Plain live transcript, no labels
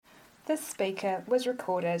This speaker was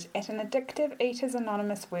recorded at an Addictive Eaters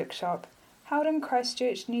Anonymous workshop held in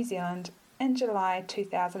Christchurch, New Zealand in July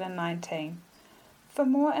 2019. For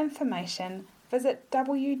more information, visit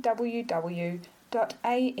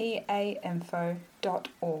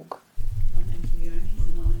www.aeainfo.org. My name's Leonie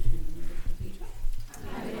and I'm a medical eater.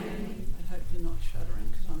 I hope you're not shuddering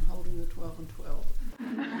because I'm holding the 12 and 12.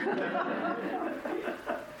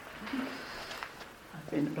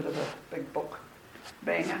 I've been a bit of a big book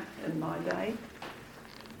banger in my day.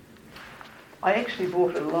 I actually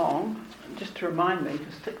brought it along just to remind me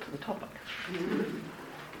to stick to the topic,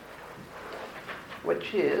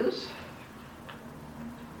 which is,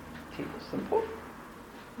 keep it simple.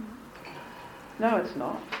 No, it's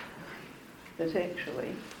not. It's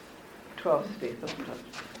actually 12 step, isn't it?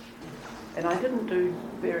 And I didn't do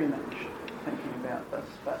very much thinking about this,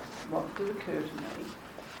 but what did occur to me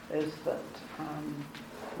is that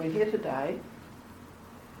we're here today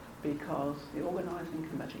because the organising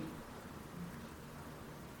committee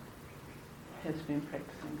has been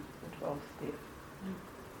practicing the 12 step.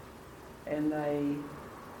 And they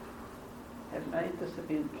have made this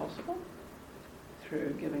event possible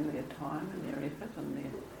through giving their time and their effort and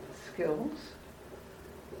their skills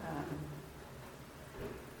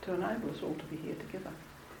to enable us all to be here together.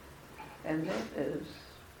 And that is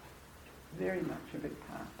very much a big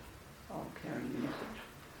part of carrying the message,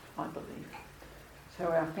 I believe. So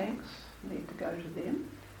our thanks need to go to them,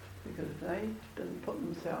 because if they didn't put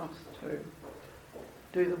themselves to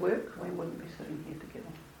do the work, we wouldn't be sitting here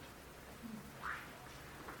together.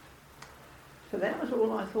 So that was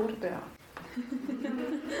all I thought about.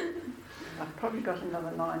 I've probably got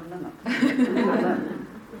another 9 minutes.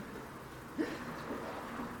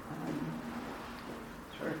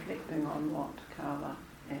 So reflecting on what Carla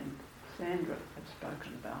and Sandra have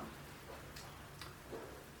spoken about,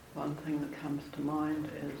 one thing that comes to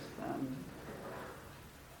mind is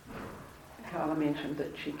Carla mentioned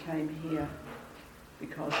that she came here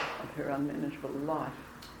because of her unmanageable life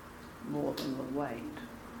more than the weight.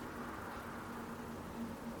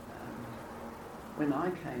 When I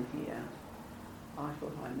came here, I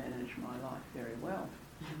thought I managed my life very well.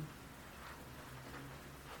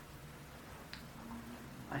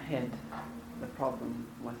 I had the problem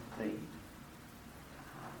with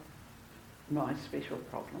my special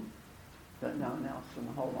problem that no one else in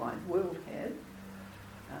the whole wide world had,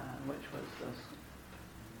 which was this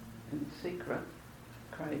in secret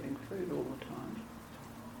craving food all the time,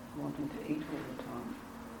 wanting to eat all the time,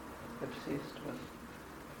 obsessed with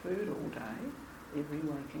food all day, every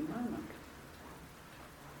waking moment.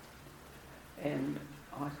 And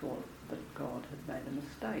I thought that God had made a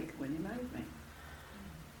mistake when he made me.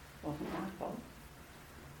 It wasn't my fault. It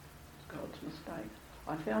was God's mistake.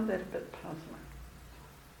 I found that a bit puzzling.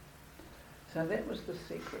 So that was the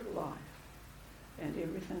secret life and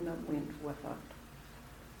everything that went with it.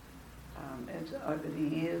 As over the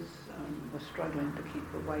years was struggling to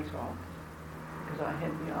keep the weight off, because I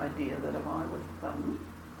had the idea that if I was thin,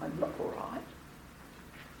 I'd look all right.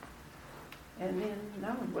 And then no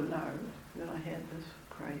one would know that I had this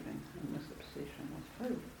craving and this obsession with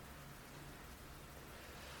food.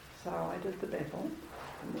 So I did the battle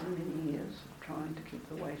for many, many years of trying to keep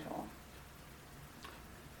the weight off.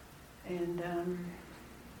 And in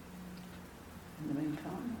the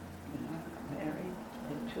meantime, married,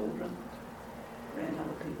 had children, ran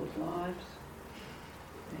other people's lives,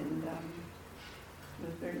 and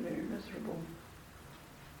was very, very miserable.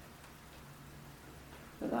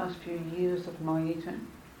 The last few years of my eating,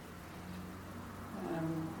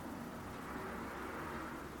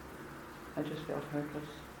 I just felt hopeless.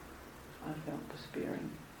 I felt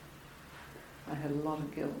despairing. I had a lot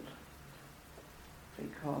of guilt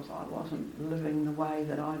because I wasn't living the way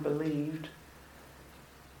that I believed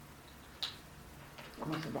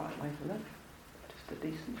was the right way to live, just a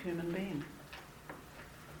decent human being.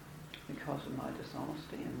 Because of my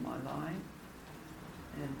dishonesty and my lying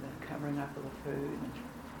and the covering up of the food and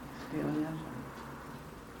stealing it and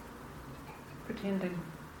pretending.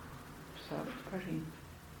 So it's a pretty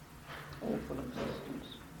awful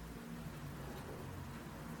existence.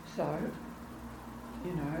 So,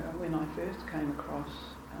 when I first came across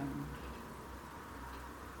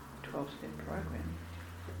 12-step program,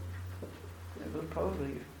 it was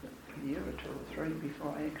probably a year or 2 or 3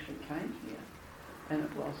 before I actually came here, and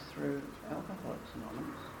it was through Alcoholics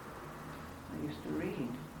Anonymous. I used to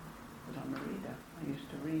read, because I'm a reader, I used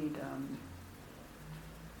to read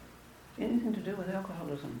anything to do with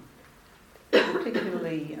alcoholism,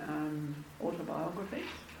 particularly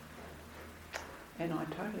autobiographies, and I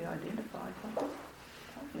totally identified with it,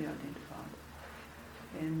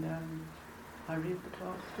 And I read the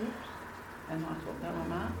 12 steps, And I thought they were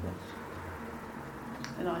marvellous.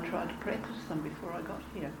 And I tried to practice them before I got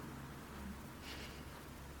here.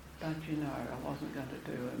 But you know, I wasn't going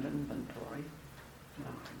to do an inventory.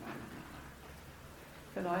 No.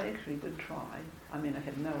 But I actually did try. I mean, I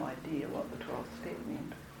had no idea what the 12th step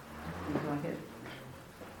meant, because I had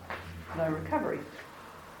no recovery.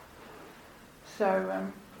 So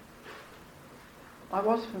I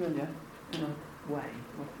was familiar in a way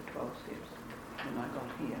with the 12 steps when I got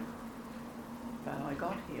here. But I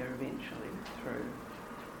got here eventually through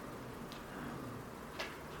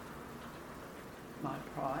my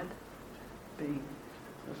pride, being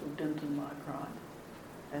a little dint in my pride,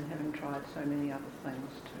 and having tried so many other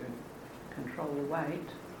things to control the weight,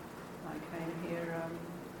 I came here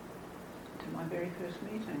to my very first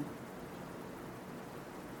meeting.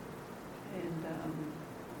 And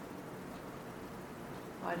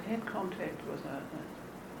I'd had contact with a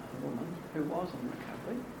woman who was in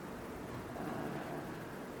recovery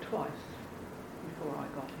twice before I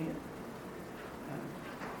got here.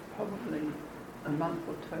 Probably a month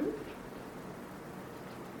or two.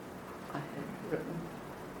 I had written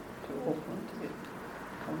to Auckland to get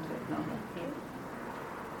contact number here,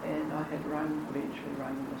 and I had eventually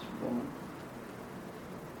rung this woman.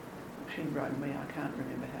 She rang me, I can't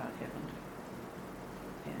remember how it happened,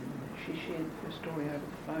 and she shared her story over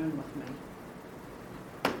the phone with me,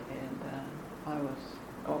 and I was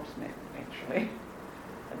gobsmacked actually.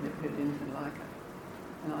 I'd never heard anything like it,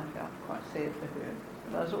 and I felt quite sad for her,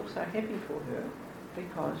 but I was also happy for her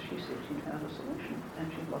because she said she'd found a solution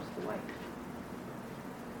and she'd lost the weight.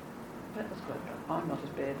 That was good. I'm not as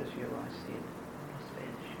bad as you, I said. I'm not as bad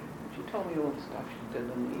as you. And she told me all the stuff she did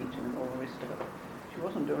and the eating and all the rest of it. She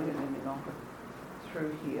wasn't doing it any longer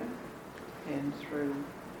through here and through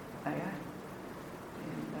AA.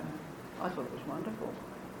 And I thought it was wonderful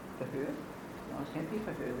for her. I was happy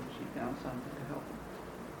for her that she found something to help her.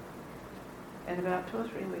 And about 2 or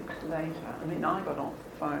 3 weeks later, I mean, I got off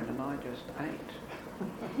the phone and I just ate.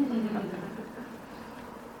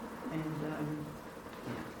 And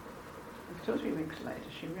 2 or 3 weeks later,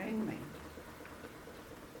 she rang me.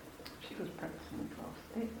 She was practicing 12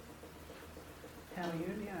 step. How are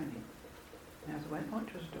you, Leonie? How's the Weight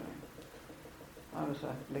Watchers doing? I was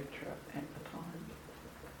a lecturer at the time.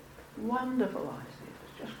 Wonderful, I said.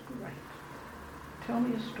 It's just great. Tell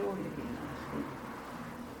me a story again, I said.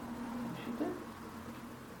 And she did.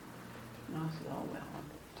 And I said, oh well, I'm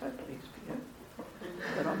so pleased for you.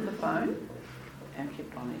 Got on the phone and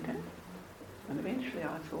kept on eating. And eventually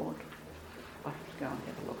I thought, I have to go and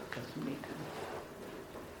have a look at this meeting.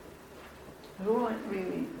 And all I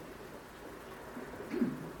really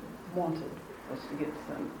wanted was to get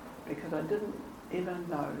some, because I didn't even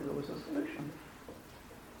know there was a solution.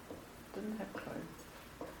 Didn't have a clue.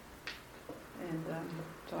 And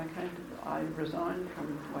so I resigned from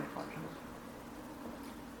Weight Watchers.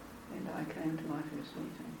 And I came to my first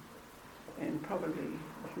meeting. And probably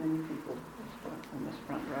many people in this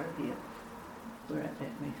front row here were at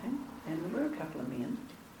that meeting. And there were a couple of men.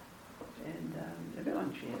 And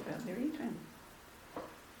everyone shared about their eating.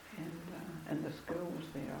 And this girl was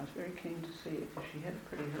there. I was very keen to see her because she had a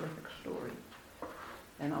pretty horrific story.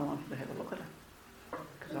 And I wanted to have a look at her.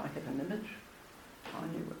 Because I had an image. I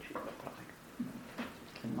knew what she looked like.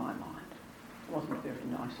 In my mind. It wasn't a very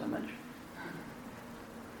nice image.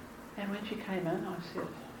 And when she came in, I said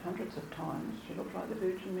hundreds of times, she looked like the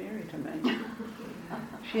Virgin Mary to me.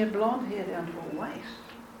 She had blonde hair down to her waist.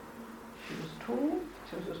 She was tall.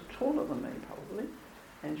 She was just taller than me, probably.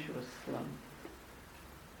 And she was slim.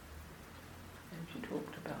 And she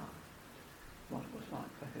talked about what it was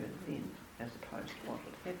like for her then, as opposed to what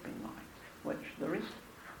it had been like, which the rest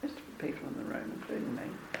of the people in the room, including me,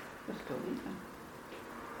 were still eating.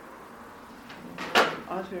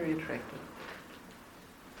 I was very attracted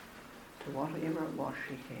to whatever it was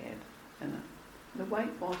she had in it. The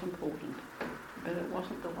weight was important, but it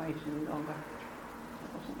wasn't the weight any longer.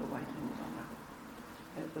 It wasn't the weight any longer.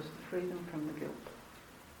 It was the freedom from the guilt,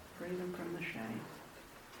 freedom from the shame.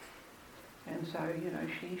 And so,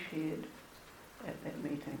 she shared at that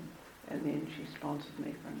meeting, and then she sponsored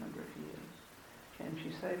me for a number of years. And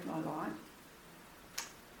she saved my life.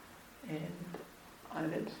 And I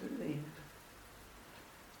had absolutely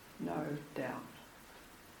no doubt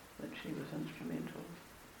that she was instrumental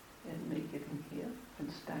in me getting here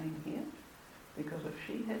and staying here, because if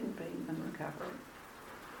she hadn't been in recovery,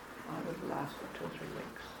 I would have lasted 2 or 3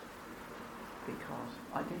 weeks. Because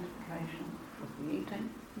identification with the eating,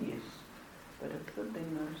 yes, but if there had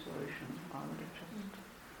been no solution, I would have just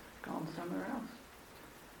gone somewhere else.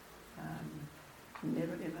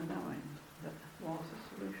 Never ever knowing that there was a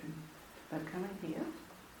solution. But coming here,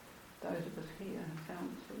 those of us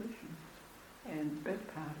And a big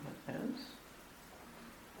part of it is,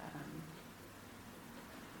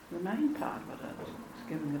 the main part of it is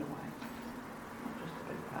giving it away. Not just a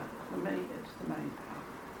big part. For me, it's the main part.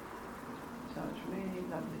 So it's really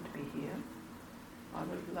lovely to be here. I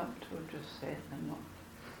would love to have just sat and not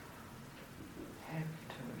have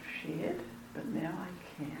to have shared, but now I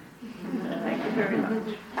can. Thank you very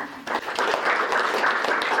much.